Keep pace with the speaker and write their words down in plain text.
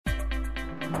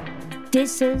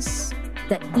This is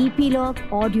the Epilogue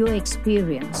audio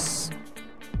experience.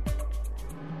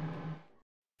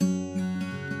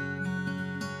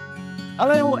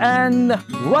 Hello and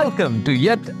welcome to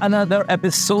yet another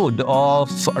episode of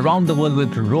Around the World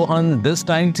with Rohan, this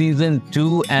time season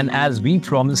 2. And as we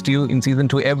promised you in season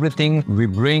 2, everything we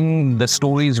bring, the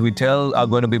stories we tell are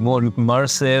going to be more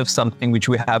immersive, something which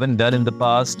we haven't done in the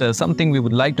past, something we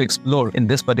would like to explore in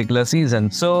this particular season.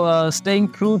 So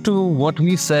staying true to what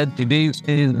we said, today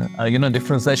is a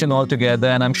different session altogether.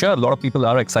 And I'm sure a lot of people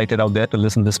are excited out there to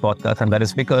listen to this podcast. And that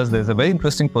is because there's a very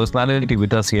interesting personality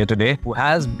with us here today who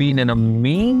has been an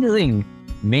amazing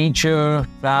nature,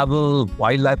 travel,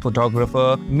 wildlife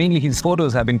photographer. Mainly his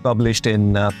photos have been published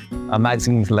in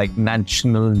magazines like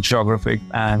National Geographic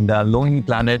and Lonely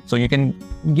Planet. So you can,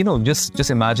 just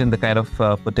imagine the kind of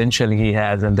potential he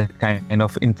has and the kind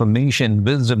of information,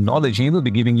 wisdom, knowledge he will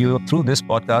be giving you through this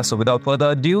podcast. So without further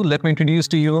ado, let me introduce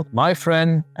to you my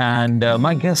friend and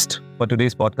my guest for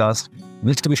today's podcast,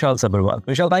 Mr. Vishal Sabharwal.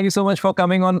 Vishal, thank you so much for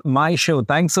coming on my show.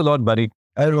 Thanks a lot, buddy.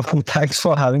 Hi, Rohan. Thanks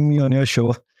for having me on your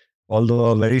show. Although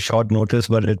a very short notice,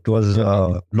 but it was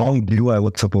long due, I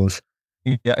would suppose.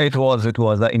 Yeah, it was.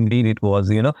 Indeed, it was.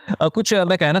 कुछ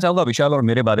मैं कहना चाहूँगा विशाल और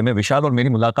मेरे बारे में. विशाल और मेरी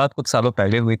मुलाकात कुछ सालों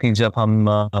पहले हुई थी जब हम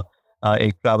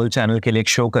एक ट्रैवल चैनल के लिए एक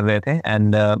शो कर रहे थे.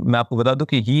 एंड मैं आपको बता दूं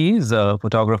कि he is a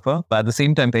photographer, but at the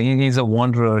same time he is a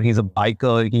wanderer, he's a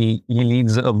biker, he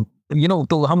leads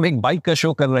तो हम एक बाइक का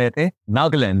शो कर रहे थे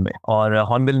नागालैंड में और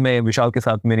हॉर्नबिल में विशाल के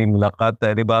साथ मेरी मुलाकात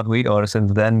पहली बार हुई और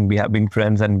since then we have been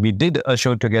friends and we did a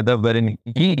show together wherein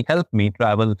he helped me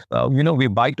travel. We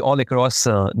biked all across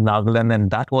Nagaland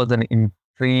and that was an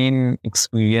insane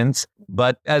experience.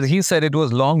 But as he said, it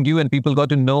was long due and people got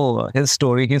to know his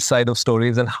story, his side of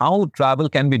stories and how travel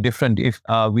can be different if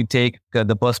we take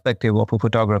the perspective of a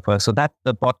photographer. So that's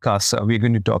the podcast we're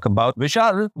going to talk about.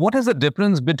 Vishal, what is the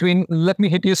difference between, let me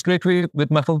hit you straight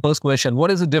with my first question.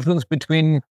 What is the difference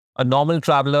between a normal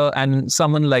traveler and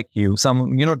someone like you,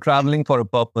 traveling for a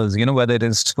purpose, whether it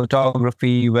is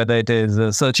photography, whether it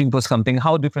is searching for something,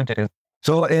 how different it is?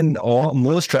 So in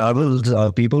most travels,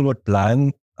 people would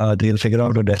plan. They'll figure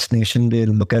out a destination, they'll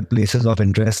look at places of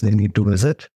interest they need to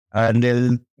visit, and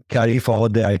they'll carry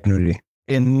forward the itinerary.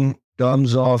 In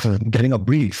terms of getting a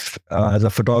brief as a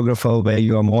photographer where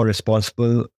you are more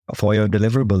responsible for your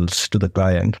deliverables to the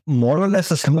client, more or less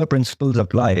the similar principles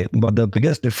apply. But the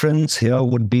biggest difference here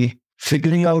would be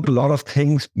figuring out a lot of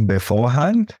things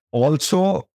beforehand.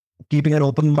 Also, keeping an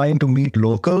open mind to meet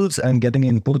locals and getting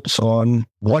inputs on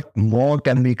what more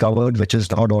can be covered, which is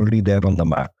not already there on the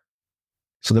map.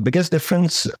 So the biggest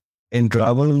difference in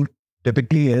travel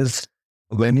typically is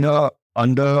when you're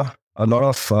under a lot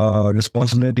of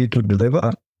responsibility to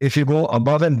deliver, if you go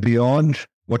above and beyond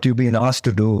what you've been asked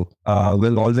to do,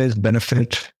 will always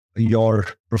benefit your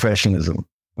professionalism.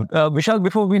 Vishal,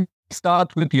 before we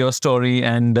start with your story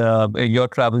and your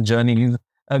travel journey,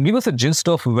 give us a gist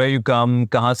of where you come,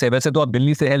 कहाँ से. वैसे तो आप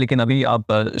दिल्ली से हैं, लेकिन अभी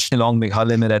आप शिलोंग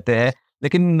मेघालय में रहते हैं.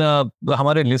 लेकिन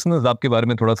हमारे लिसनर्स आपके बारे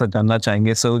में थोड़ा सा जानना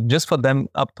चाहेंगे. सो जस्ट फॉर देम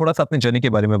आप थोड़ा सा अपनी जर्नी के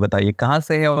बारे में बताइए. कहाँ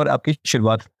से है और आपकी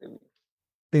शुरुआत?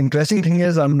 The interesting thing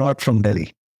is I'm not from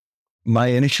Delhi. My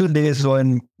initial days were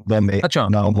in Bombay,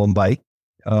 now Mumbai.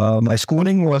 My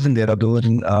schooling was in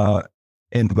Dehradun,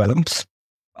 in Wellams.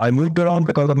 I moved around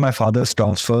because of my father's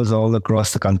transfers all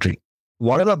across the country.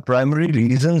 One of the primary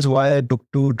reasons why I took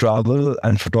to travel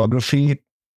and photography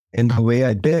in the way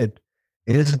I did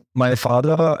is my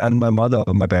father and my mother,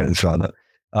 my parents rather,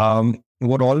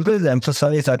 would always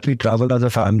emphasize that we travel as a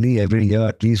family every year,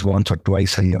 at least once or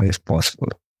twice a year if possible.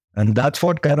 And that's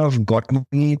what kind of got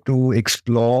me to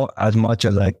explore as much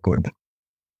as I could.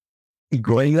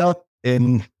 Growing up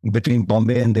in between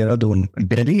Bombay and Dehradun,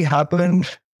 Delhi happened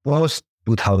post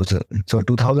 2000. So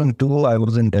 2002, I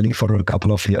was in Delhi for a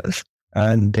couple of years.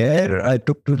 And there I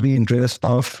took to the interest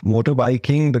of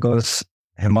motorbiking because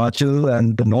Himachal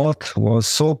and the north was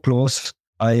so close.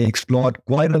 I explored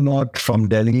quite a lot from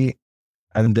Delhi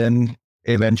and then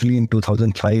eventually in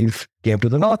 2005 came to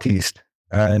the northeast.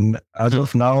 And as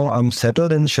of now, I'm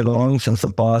settled in Shillong since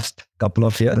the past couple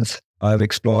of years. I've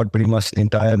explored pretty much the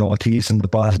entire northeast in the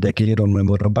past decade on my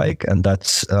motorbike, and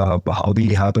that's how we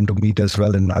happen to meet as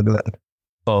well in Nagaland.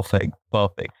 Perfect.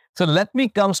 So let me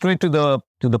come straight to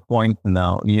the point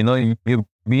now. You've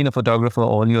been a photographer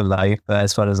all your life,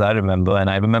 as far as I remember, and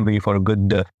I remember you for a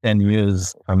good 10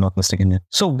 years, if I'm not mistaken.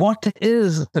 So what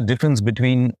is the difference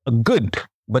between a good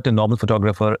but a normal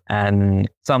photographer and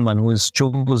someone who is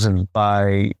chosen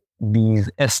by these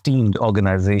esteemed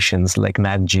organizations like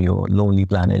Natgeo, Lonely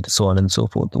Planet, so on and so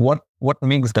forth? What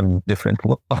makes them different?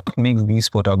 What makes these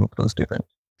photographers different?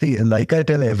 See, like I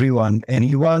tell everyone,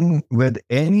 anyone with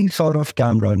any sort of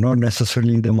camera, not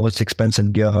necessarily the most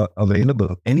expensive gear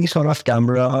available, any sort of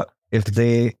camera, if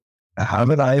they have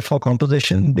an eye for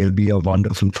composition, they'll be a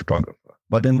wonderful photographer.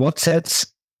 But in what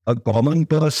sets a common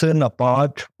person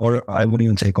apart, or I wouldn't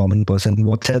even say common person,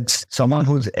 what sets someone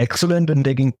who's excellent in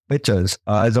taking pictures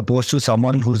as opposed to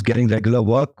someone who's getting regular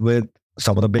work with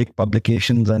some of the big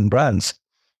publications and brands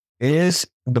is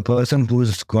the person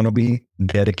who's going to be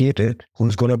dedicated,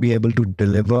 who's going to be able to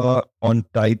deliver on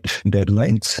tight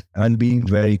deadlines and be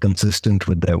very consistent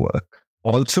with their work.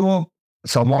 Also,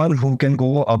 someone who can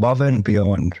go above and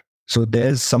beyond. So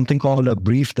there's something called a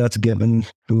brief that's given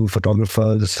to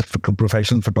photographers, to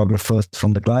professional photographers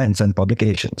from the clients and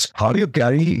publications. How do you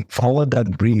carry forward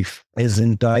that brief is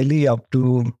entirely up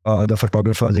to the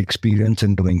photographer's experience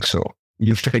in doing so.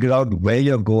 You have to figure out where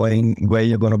you're going, where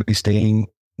you're going to be staying,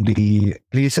 the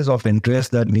places of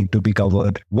interest that need to be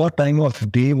covered. What time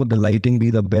of day would the lighting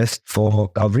be the best for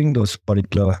covering those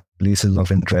particular places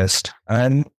of interest,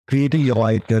 and creating your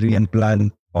itinerary and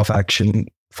plan of action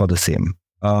for the same.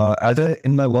 As I,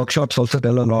 in my workshops, also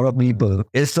tell a lot of people,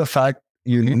 is the fact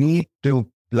you need to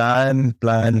plan,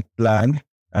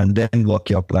 and then work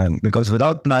your plan. Because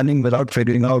without planning, without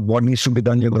figuring out what needs to be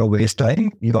done, you're going to waste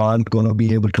time. You aren't going to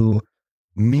be able to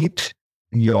meet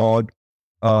your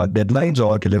deadlines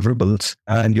or deliverables,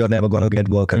 and you're never going to get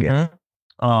work again.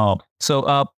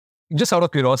 So just out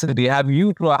of curiosity, how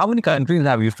many countries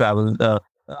have you traveled?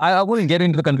 I wouldn't get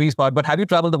into the countries part, but have you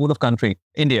traveled the whole of country,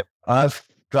 India? I've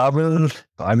traveled,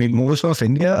 most of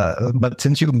India, but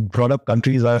since you brought up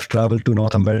countries, I've traveled to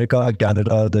North America,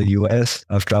 Canada, the US.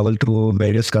 I've traveled to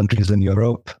various countries in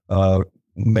Europe,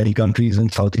 many countries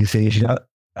in Southeast Asia.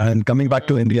 And coming back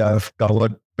to India, I've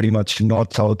covered pretty much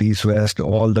north, south, east, west,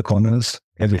 all the corners,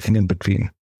 everything in between.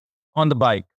 On the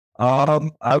bike? I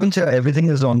wouldn't say everything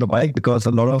is on the bike, because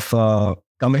a lot of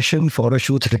commission photo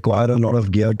shoots require a lot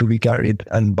of gear to be carried,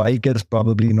 and bike is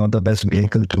probably not the best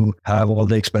vehicle to have all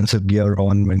the expensive gear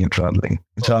on when you're traveling.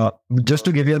 So just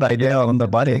to give you an idea on the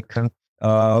bike,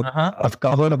 I've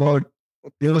covered about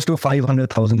close to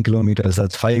 500,000 kilometers.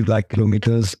 That's 5 lakh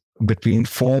kilometers between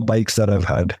 4 bikes that I've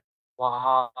had.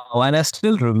 Wow. And I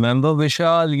still remember,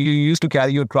 Vishal, you used to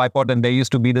carry your tripod, and there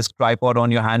used to be this tripod on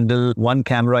your handle, one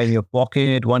camera in your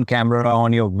pocket, one camera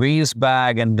on your waist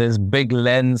bag, and this big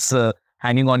lens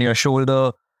hanging on your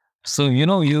shoulder. So,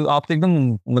 you after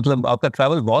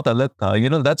travel, bahut alag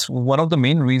tha. That's one of the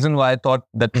main reasons why I thought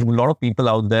that a lot of people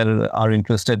out there are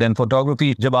interested in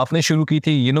photography. Jab aapne shuru ki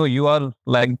thi, you are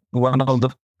like one of the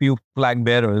few flag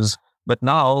bearers. But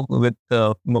now with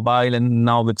mobile and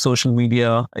now with social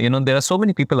media, there are so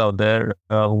many people out there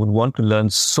who would want to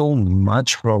learn so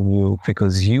much from you,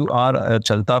 because you are a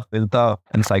chalta filta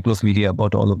encyclopedia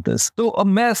about all of this. So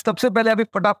मैं सबसे पहले अभी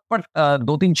फटाफट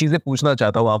 2-3 चीजें पूछना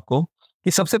चाहता हूँ आपको,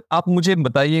 कि सबसे आप मुझे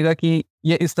बताइएगा कि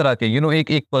ये इस तरह के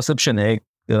एक परसेप्शन है,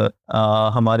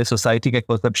 हमारे सोसाइटी का एक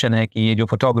परसेप्शन है कि ये जो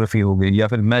फोटोग्राफी हो गई, या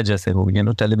फिर मैं जैसे हो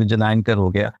टेलीविजन एंकर हो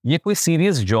गया, ये कोई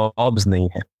सीरियस जॉब्स नहीं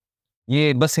है,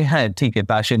 ये बस है ठीक है,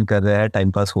 पैशन कर रहे हैं,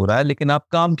 टाइम पास हो रहा है, लेकिन आप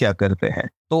काम क्या करते हैं?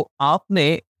 तो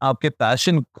आपने आपके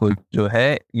पैशन को जो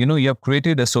है, you have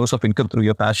created a source of income through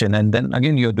your passion, and then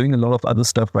again you're doing a lot of other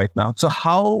stuff right now. So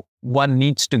how one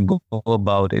needs to go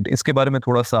about it? इसके बारे में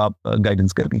थोड़ा सा आप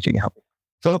guidance कर दीजिए यहाँ पे.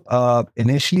 So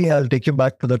initially, I'll take you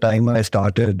back to the time I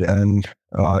started, and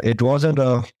it wasn't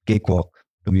a cakewalk,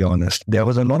 to be honest. There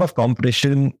was a lot of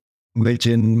competition, which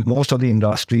in most of the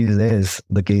industries is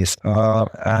the case.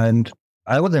 And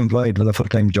I was employed with a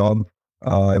full-time job.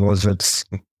 I was with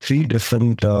 3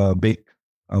 different big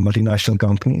multinational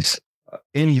companies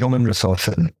in human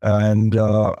resources. And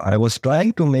I was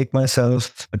trying to make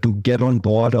myself to get on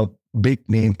board a big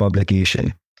name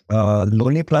publication.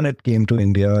 Lonely Planet came to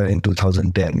India in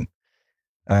 2010.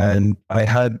 And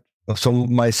so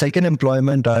my second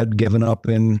employment I had given up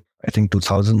in, I think,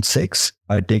 2006.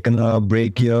 I'd taken a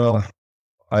break here.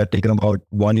 I had taken about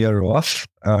 1 year off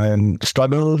and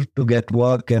struggled to get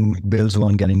work, and bills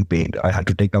weren't getting paid. I had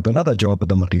to take up another job at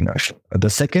the multinational. The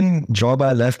second job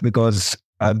I left because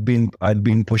I'd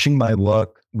been pushing my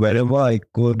work wherever I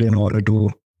could in order to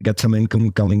get some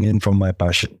income coming in from my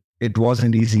passion. It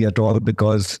wasn't easy at all,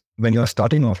 because when you're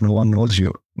starting off, no one knows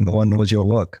you. No one knows your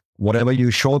work. Whatever you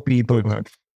show people,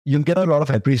 you get a lot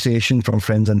of appreciation from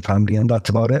friends and family, and that's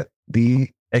about it. The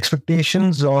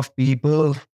expectations of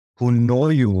people who know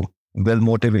you will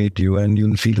motivate you, and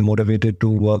you'll feel motivated to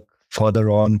work further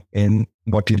on in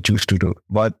what you choose to do.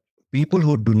 But people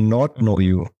who do not know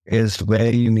you is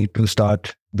where you need to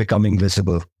start becoming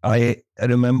visible. I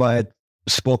remember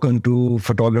spoken to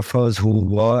photographers who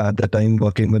were at the time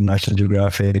working with National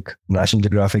Geographic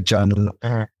Channel.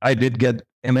 I did get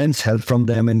immense help from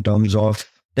them in terms of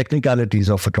technicalities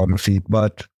of photography,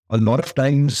 but a lot of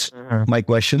times my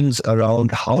questions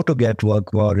around how to get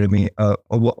work were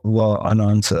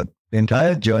unanswered. The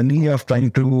entire journey of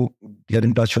trying to get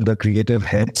in touch with the creative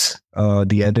heads,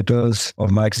 the editors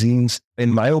of magazines,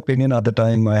 in my opinion, at the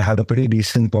time, I had a pretty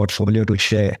decent portfolio to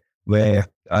share where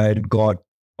I had got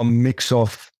a mix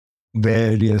of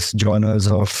various genres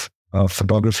of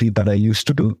photography that I used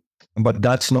to do. But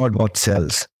that's not what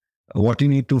sells. What you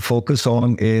need to focus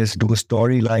on is do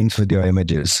storylines with your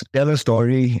images. Tell a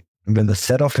story with a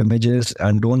set of images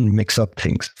and don't mix up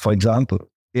things. For example,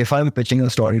 if I'm pitching a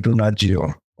story to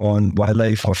Natgeo on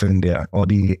wildlife of India or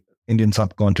the Indian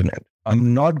subcontinent,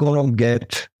 I'm not going to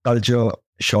get culture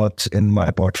shots in my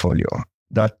portfolio.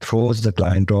 That throws the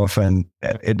client off and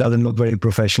it doesn't look very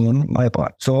professional on my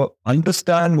part. So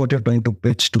understand what you're trying to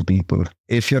pitch to people.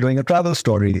 If you're doing a travel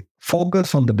story,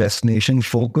 focus on the destination,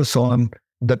 focus on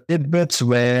the tidbits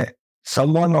where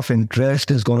someone of interest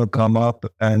is going to come up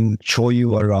and show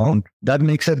you around. That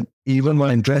makes it even more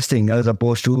interesting as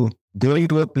opposed to going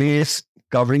to a place,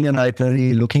 covering an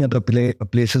itinerary, looking at the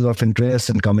places of interest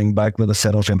and coming back with a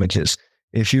set of images.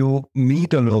 If you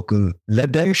meet a local,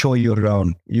 let them show you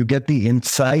around. You get the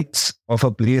insights of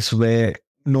a place where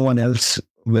no one else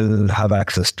will have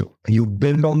access to. You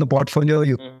build on the portfolio,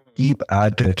 you keep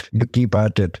at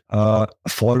it.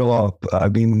 Follow up. I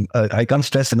mean, I can't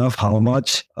stress enough how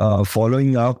much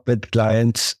following up with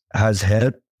clients has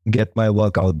helped get my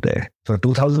work out there. So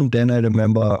 2010, I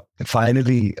remember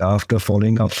finally, after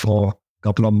following up for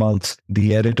couple of months,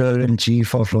 the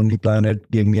editor-in-chief of Lonely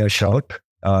Planet gave me a shout.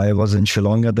 I was in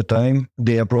Shillong at the time.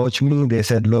 They approached me. They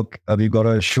said, look, we got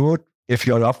a shoot if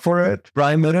you're up for it.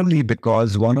 Primarily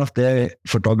because one of their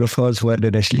photographers who had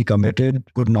initially committed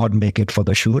could not make it for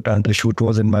the shoot, and the shoot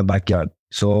was in my backyard.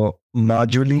 So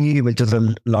Najuli, which is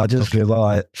the largest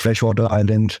river, freshwater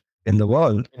island in the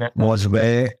world, was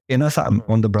where in Assam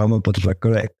on the Brahmaputra,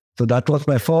 correct. So that was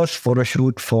my first photo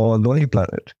shoot for Lonely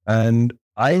Planet. And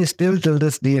I still till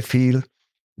this day feel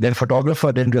their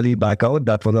photographer didn't really back out.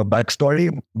 That was a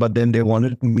backstory, but then they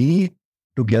wanted me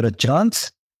to get a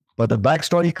chance. But the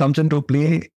backstory comes into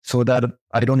play so that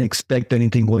I don't expect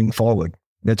anything going forward.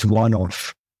 That's one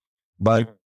off.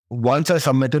 But once I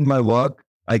submitted my work,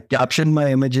 I captioned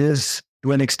my images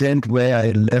to an extent where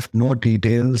I left no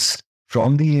details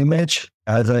from the image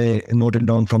as I noted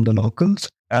down from the locals.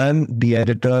 And the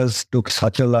editors took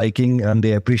such a liking and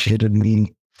they appreciated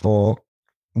me for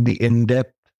the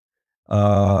in-depth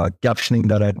captioning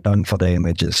that I'd done for the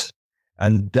images.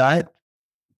 And that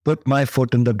put my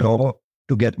foot in the door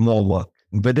to get more work.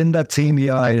 Within that same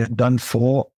year, I had done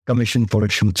 4 commission photo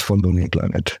shoots for Lonely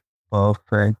Planet.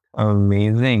 Perfect.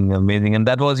 Amazing. And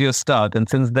that was your start. And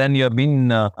since then, you've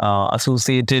been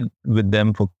associated with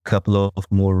them for a couple of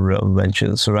more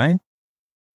ventures, right?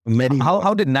 Many.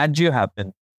 How did Natgeo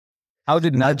happen? How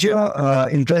did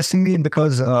Natgeo, interestingly,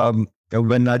 because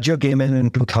when Natgeo came in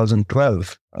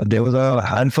 2012, there was a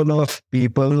handful of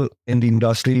people in the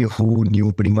industry who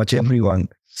knew pretty much everyone.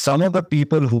 Some of the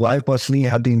people who I personally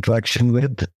had the interaction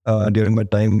with during my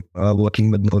time working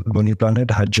with Lonely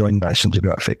Planet had joined National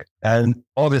Geographic. And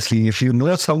obviously, if you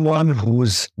know someone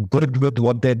who's good with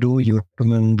what they do, you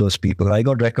recommend those people. I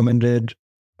got recommended.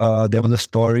 There was a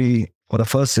story for the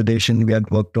first edition we had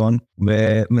worked on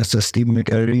where Mr. Steve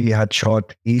McCurry had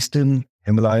shot Eastern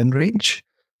Himalayan range.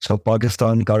 So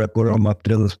Pakistan, Karakoram up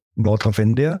till north of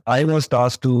India. I was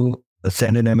tasked to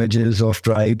send in images of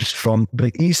tribes from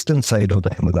the eastern side of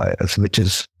the Himalayas, which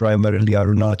is primarily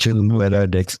Arunachal, where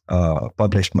I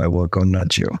published my work on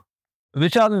Natgeo.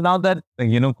 Vishal, now that,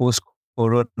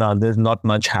 post-Corona, there's not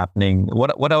much happening.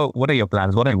 What are your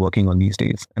plans? What are you working on these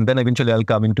days? And then eventually I'll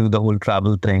come into the whole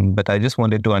travel thing. But I just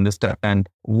wanted to understand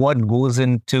what goes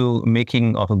into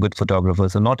making of a good photographer.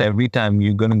 So not every time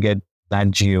you're going to get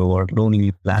Natgeo or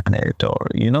Lonely Planet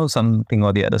or, something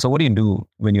or the other. So what do you do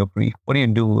when you're free? What do you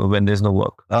do when there's no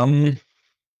work?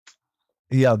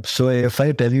 Yeah. So if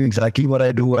I tell you exactly what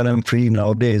I do when I'm free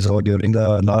nowadays or during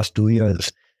the last 2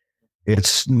 years,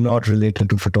 it's not related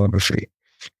to photography.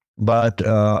 But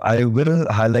I will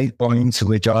highlight points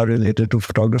which are related to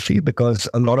photography because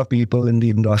a lot of people in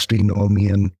the industry know me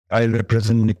and I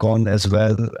represent Nikon as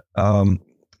well.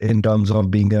 In terms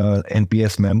of being a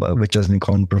NPS member, which is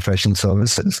Nikon Professional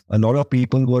Services. A lot of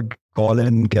people would call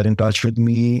and get in touch with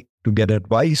me to get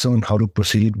advice on how to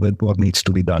proceed with what needs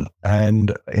to be done.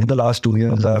 And in the last 2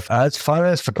 years, as far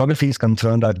as photography is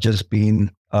concerned, I've just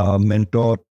been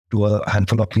mentored to a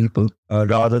handful of people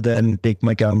rather than take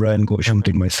my camera and go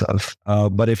shooting myself.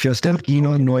 But if you're still keen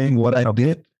on knowing what I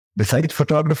did besides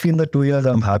photography in the 2 years,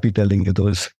 I'm happy telling you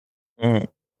those.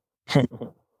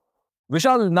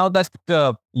 Vishal, now that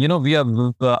we have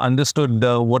understood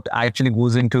what actually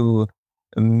goes into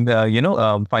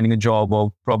finding a job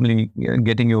or probably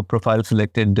getting your profile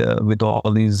selected with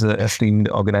all these esteemed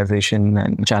organizations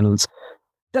and channels.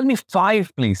 Tell me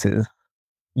 5 places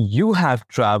you have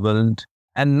traveled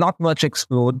and not much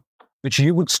explored, which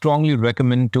you would strongly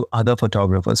recommend to other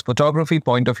photographers. Photography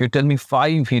point of view, tell me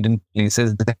 5 hidden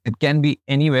places. It can be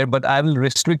anywhere, but I will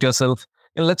restrict yourself.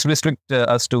 Let's restrict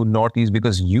us to Northeast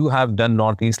because you have done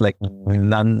Northeast like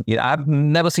none. I've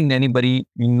never seen anybody,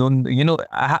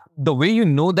 the way you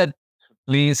know that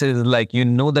place is like,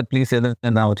 that place in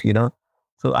and out,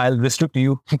 So I'll restrict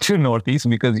you to Northeast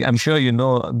because I'm sure you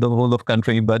know the whole of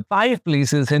country, but 5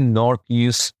 places in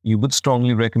Northeast you would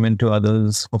strongly recommend to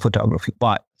others for photography.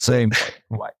 Why? Same.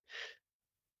 Why?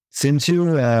 Since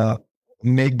you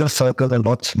make the circle a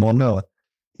lot smaller,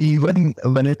 even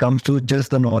when it comes to just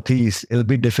the Northeast, it'll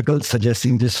be difficult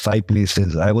suggesting just 5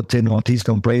 places. I would say Northeast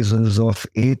comprises of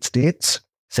 8 states,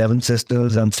 7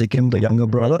 sisters, and Sikkim, the younger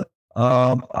brother.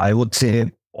 I would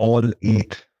say all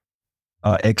 8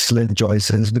 are excellent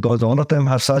choices because all of them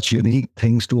have such unique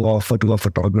things to offer to a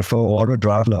photographer or a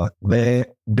traveler, where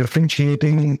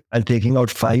differentiating and taking out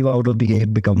 5 out of the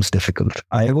 8 becomes difficult.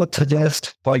 I would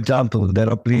suggest, for example, there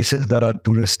are places that are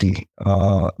touristy,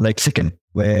 like Sikkim,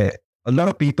 where a lot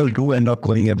of people do end up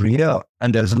going every year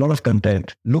and there's a lot of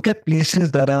content. Look at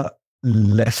places that are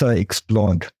lesser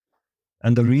explored.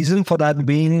 And the reason for that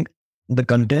being the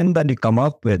content that you come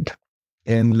up with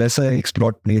in lesser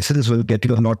explored places will get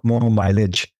you a lot more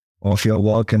mileage of your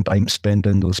work and time spent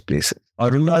in those places.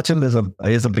 Arunachal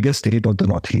is the biggest state of the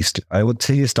Northeast. I would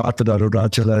say start with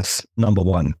Arunachal as number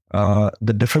 1.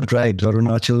 The different tribes,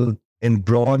 Arunachal in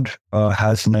broad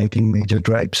has 19 major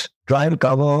tribes. Try and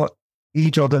cover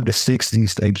each of the districts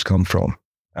these tribes come from,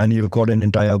 and you've got an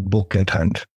entire book at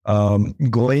hand.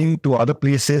 Going to other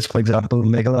places, for example,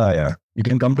 Meghalaya, you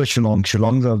can come to Shillong.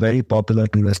 Shillong is a very popular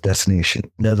tourist destination.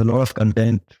 There's a lot of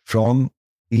content from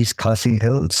East Khasi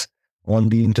Hills on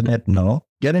the internet now.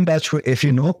 Get in touch with, if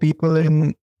you know people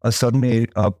in a certain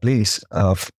place,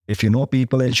 if you know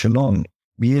people in Shillong,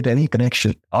 be it any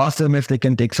connection, ask them if they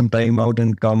can take some time out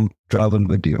and come travel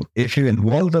with you. If you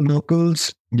involve the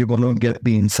locals, you're going to get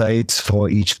the insights for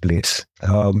each place.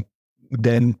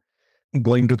 Then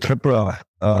going to Tripura,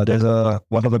 there's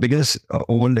one of the biggest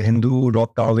old Hindu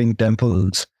rock carving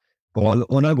temples called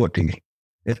Onagoti.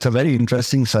 It's a very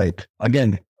interesting site.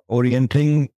 Again,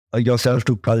 orienting yourself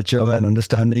to culture and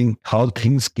understanding how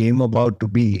things came about to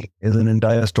be is an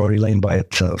entire storyline by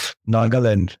itself.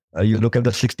 Nagaland, you look at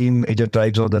the 16 major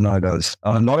tribes of the Nagas.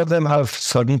 A lot of them have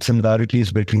certain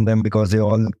similarities between them because they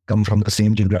all come from the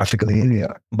same geographical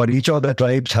area. But each of the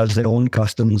tribes has their own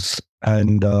customs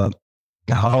and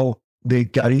how they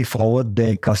carry forward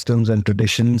their customs and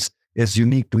traditions is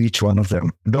unique to each one of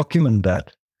them. Document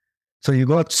that. So you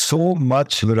got so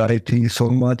much variety, so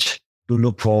much to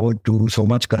look forward to, so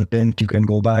much content you can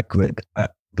go back with.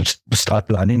 To start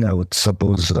planning, I would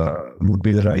suppose would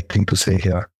be the right thing to say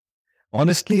here.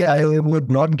 Honestly, I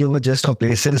would not give a gist of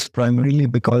places primarily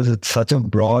because it's such a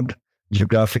broad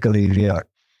geographical area.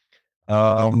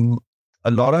 A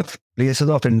lot of places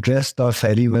of interest are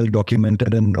fairly well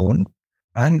documented and known.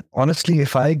 And honestly,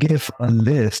 if I give a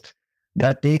list,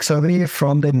 that takes away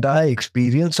from the entire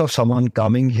experience of someone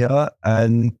coming here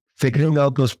and figuring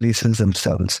out those places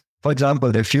themselves. For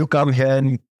example, if you come here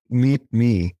and meet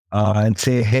me and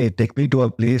say, hey, take me to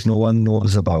a place no one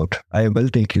knows about, I will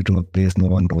take you to a place no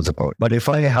one knows about. But if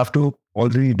I have to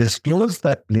already disclose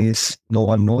that place no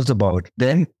one knows about,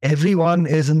 then everyone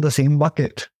is in the same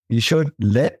bucket. You should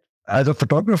let, as a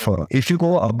photographer, if you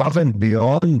go above and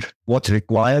beyond what's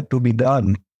required to be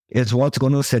done, is what's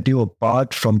going to set you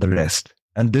apart from the rest.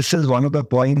 And this is one of the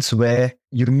points where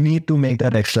you need to make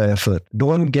that extra effort.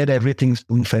 Don't get everything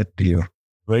spoon-fed to you.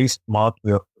 Very smart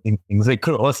way of putting things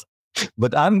across.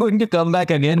 But I'm going to come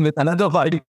back again with another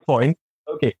point.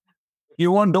 Okay. You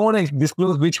don't want to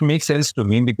disclose, which makes sense to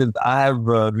me because I have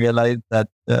realized that,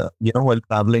 while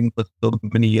traveling for so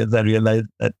many years, I realized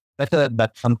that better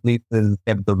that some places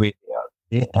kept the way they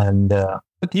are. Okay? And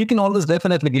but you can always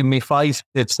definitely give me 5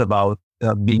 tips about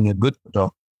being a good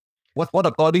photographer. What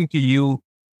according to you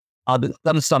are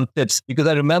some tips? Because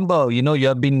I remember, you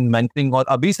have been mentoring और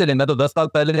अभी से लेना तो 10 साल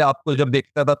पहले आपको जब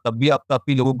देखता था तब भी आप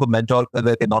काफी लोगों को मेंटोर कर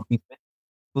रहे थे नॉर्थ ईस्ट में.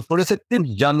 तो थोड़े से टिप्स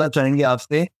जानना चाहेंगे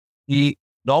आपसे कि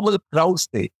नॉर्मल क्राउड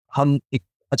से हम एक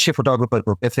अच्छे फोटोग्राफर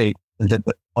को कैसे So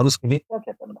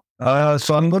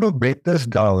I'm going to break this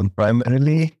down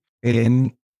primarily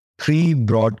in three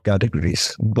broad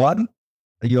categories. One,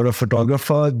 you're a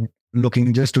photographer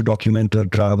looking just to document the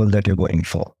travel that you're going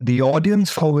for. The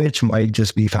audience for which might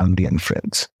just be family and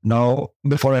friends. Now,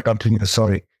 before I continue,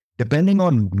 depending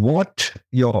on what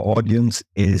your audience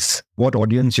is, what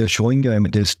audience you're showing your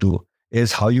images to,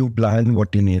 is how you plan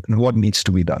what you need and what needs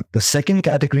to be done. The second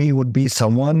category would be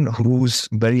someone who's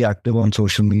very active on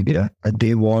social media.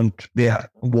 They want,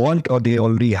 or they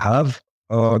already have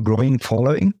a growing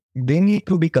following. They need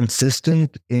to be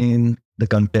consistent in the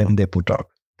content they put out.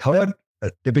 Third,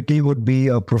 typically would be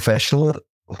a professional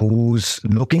who's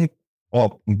looking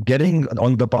or getting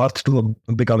on the path to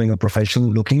becoming a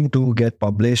professional, looking to get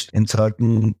published in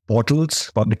certain portals,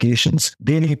 publications.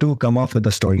 They need to come up with a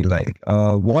storyline.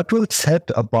 What will set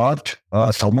apart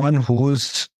someone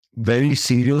who's very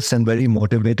serious and very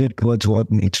motivated towards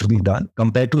what needs to be done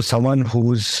compared to someone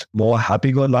who's more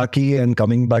happy-go-lucky and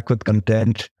coming back with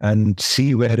content and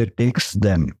see where it takes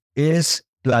them is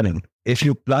planning. If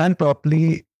you plan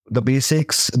properly, the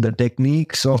basics, the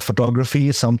techniques of photography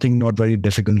is something not very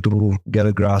difficult to get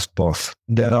a grasp of.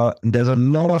 There's a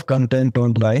lot of content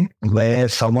online where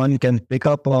someone can pick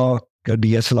up a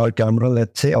DSLR camera,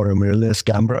 let's say, or a mirrorless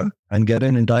camera and get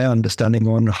an entire understanding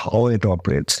on how it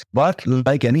operates. But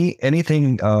like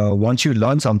anything, once you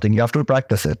learn something, you have to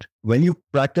practice it. When you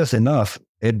practice enough,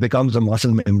 it becomes a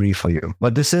muscle memory for you.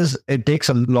 But it takes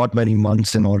many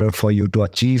months in order for you to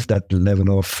achieve that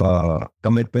level of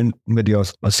commitment with your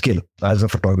skill as a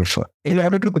photographer. In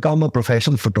order to become a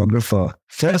professional photographer,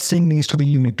 first thing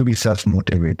you need to be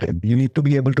self-motivated. You need to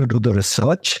be able to do the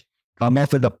research, come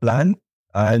up with a plan,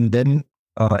 and then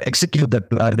execute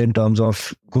that plan in terms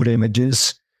of good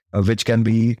images, which can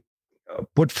be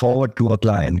put forward to a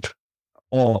client.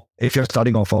 Or if you're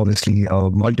starting off, obviously, a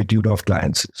multitude of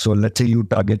clients. So let's say you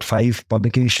target 5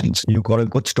 publications. You've got a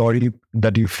good story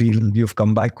that you feel you've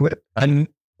come back with. And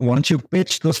once you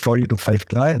pitch the story to 5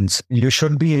 clients, you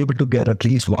should be able to get at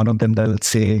least one of them that will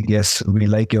say, yes, we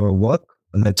like your work,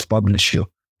 let's publish you.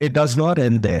 It does not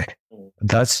end there.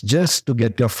 That's just to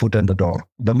get your foot in the door.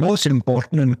 The most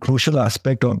important and crucial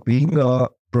aspect of being a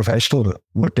professional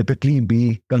would typically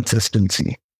be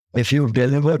consistency. If you've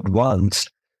delivered once,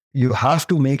 you have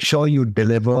to make sure you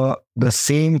deliver the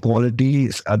same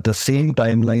qualities at the same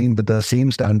timeline, with the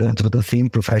same standards, with the same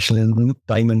professionalism,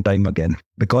 time and time again.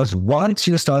 Because once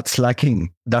you start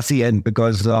slacking, that's the end,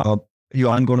 because you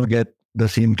aren't going to get the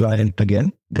same client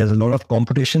again. There's a lot of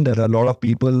competition. There are a lot of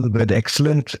people with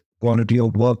excellent quality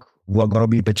of work who are going to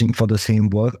be pitching for the same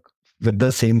work with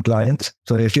the same clients.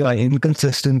 So if you are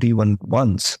inconsistent even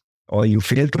once, or you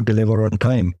fail to deliver on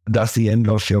time, that's the end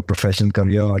of your professional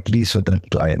career, at least with that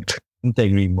client. I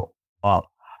agree more. Wow.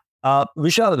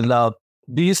 Vishal,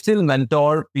 do you still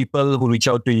mentor people who reach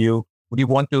out to you? Would you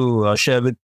want to share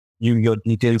with you your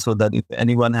details so that if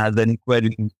anyone has any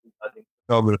queries regarding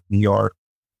photography or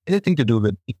anything to do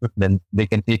with equipment, they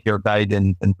can take your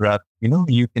guidance and perhaps,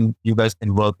 you guys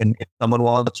can work. And if someone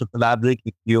wants to collaborate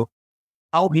with you,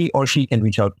 how he or she can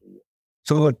reach out to you?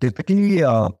 So typically,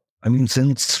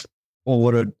 since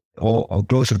over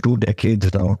close to 2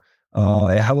 decades now,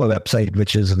 I have a website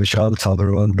which is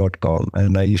vishalsabharwal.com,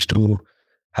 and I used to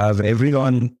have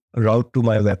everyone route to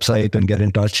my website and get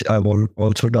in touch. I've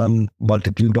also done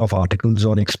multitude of articles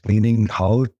on explaining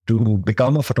how to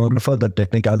become a photographer, the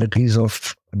technicalities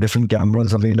of different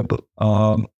cameras available,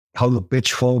 how to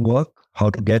pitch for work, how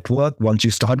to get work. Once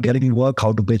you start getting work,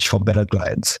 how to pitch for better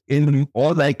clients. In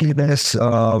all likeliness,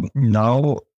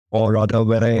 now, or rather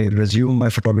when I resume my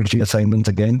photography assignments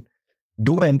again,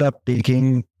 do end up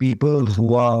taking people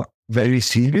who are very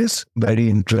serious, very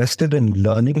interested in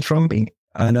learning from me.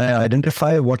 And I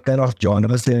identify what kind of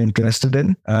genres they're interested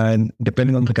in. And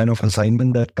depending on the kind of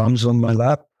assignment that comes on my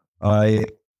lap, I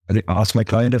ask my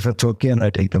client if it's okay and I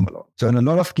take them along. So in a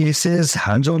lot of cases,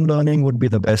 hands-on learning would be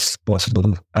the best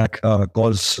possible,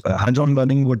 because hands-on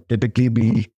learning would typically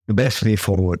be the best way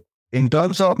forward. In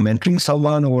terms of mentoring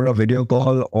someone over a video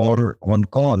call or on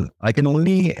call, I can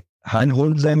only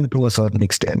handhold them to a certain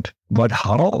extent. But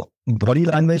how body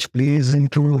language plays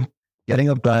into getting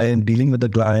a client, dealing with the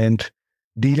client,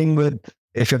 dealing with,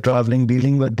 if you're traveling,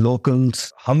 dealing with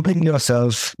locals, humbling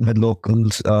yourself with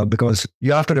locals, because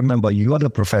you have to remember, you are the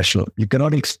professional. You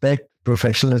cannot expect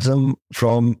professionalism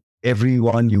from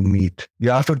everyone you meet. You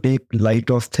have to take light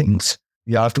of things.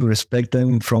 You have to respect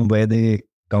them from where they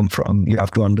come from. You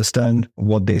have to understand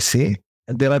what they say.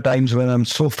 And there are times when I'm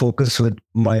so focused with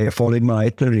following my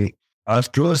itinerary,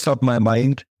 I've closed up my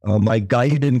mind. My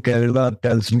guide in Kerala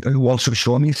tells me, he wants to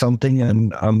show me something,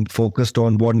 and I'm focused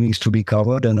on what needs to be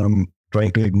covered, and I'm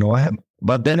trying to ignore him.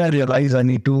 But then I realized I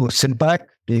need to sit back,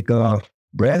 take a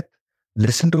breath,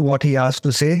 listen to what he has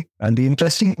to say. And the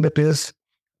interesting bit is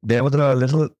there was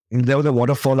a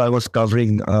waterfall I was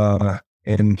covering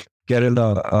in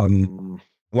Kerala,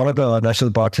 one of the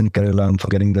national parks in Kerala. I'm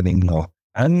forgetting the name now.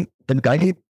 And the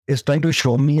guy is trying to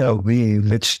show me a way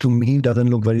which to me doesn't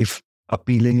look very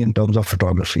appealing in terms of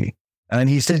photography. And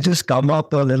he said, just come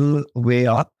up a little way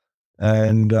up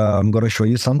and I'm going to show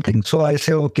you something. So I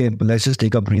say, okay, let's just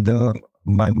take a breather.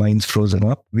 My mind's frozen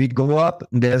up. We go up.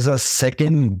 There's a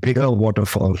second bigger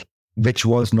waterfall, which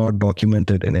was not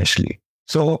documented initially.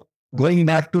 So going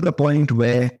back to the point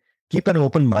where keep an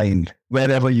open mind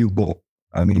wherever you go.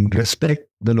 I mean, respect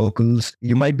the locals.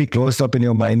 You might be closed up in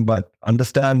your mind, but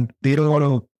understand they don't want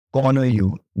to corner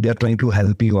you. They're trying to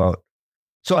help you out.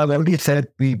 So I've already said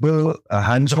people,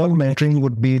 hands-on mentoring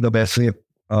would be the best way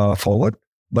forward.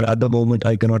 But at the moment,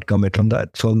 I cannot commit on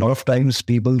that. So a lot of times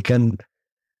people can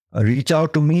reach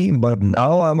out to me, but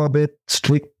now I'm a bit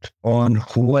strict on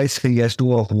who I say yes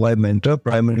to or who I mentor,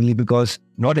 primarily because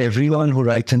not everyone who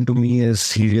writes into me is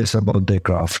serious about their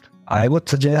craft. I would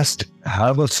suggest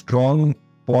have a strong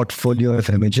portfolio of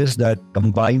images that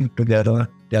combined together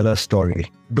tell a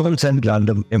story. Don't send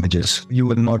random images. You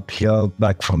will not hear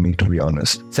back from me, to be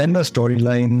honest. Send a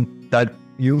storyline that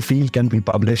you feel can be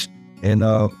published in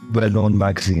a well-known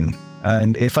magazine.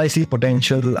 And if I see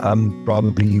potential, I'm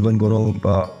probably even going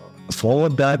to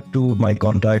forward that to my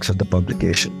contacts at the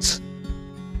publications.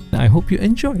 I hope you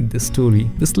enjoyed this story,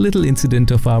 this little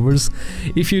incident of ours.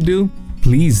 If you do,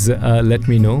 please let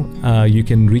me know. You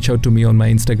can reach out to me on my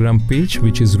Instagram page,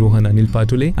 which is Rohan Anil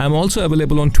Patole. I'm also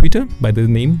available on Twitter by the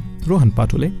name Rohan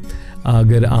Patole.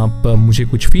 अगर आप मुझे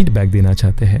कुछ feedback देना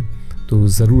चाहते हैं तो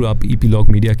ज़रूर आप ईपीलॉग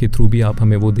मीडिया के थ्रू भी आप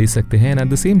हमें वो दे सकते हैं। And at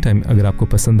the same time अगर आपको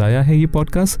पसंद आया है ये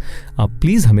पॉडकास्ट, आप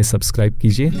प्लीज़ हमें सब्सक्राइब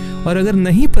कीजिए। और अगर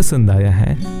नहीं पसंद आया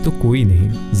है तो कोई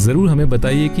नहीं, ज़रूर हमें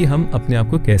बताइए कि हम अपने आप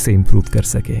को कैसे इम्प्रूव कर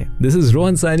सकें। This is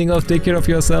Rohan signing off. Take care of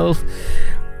yourself.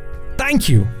 Thank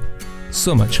you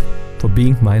so much for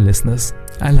being my listeners.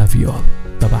 I love you all.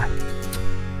 Bye-bye.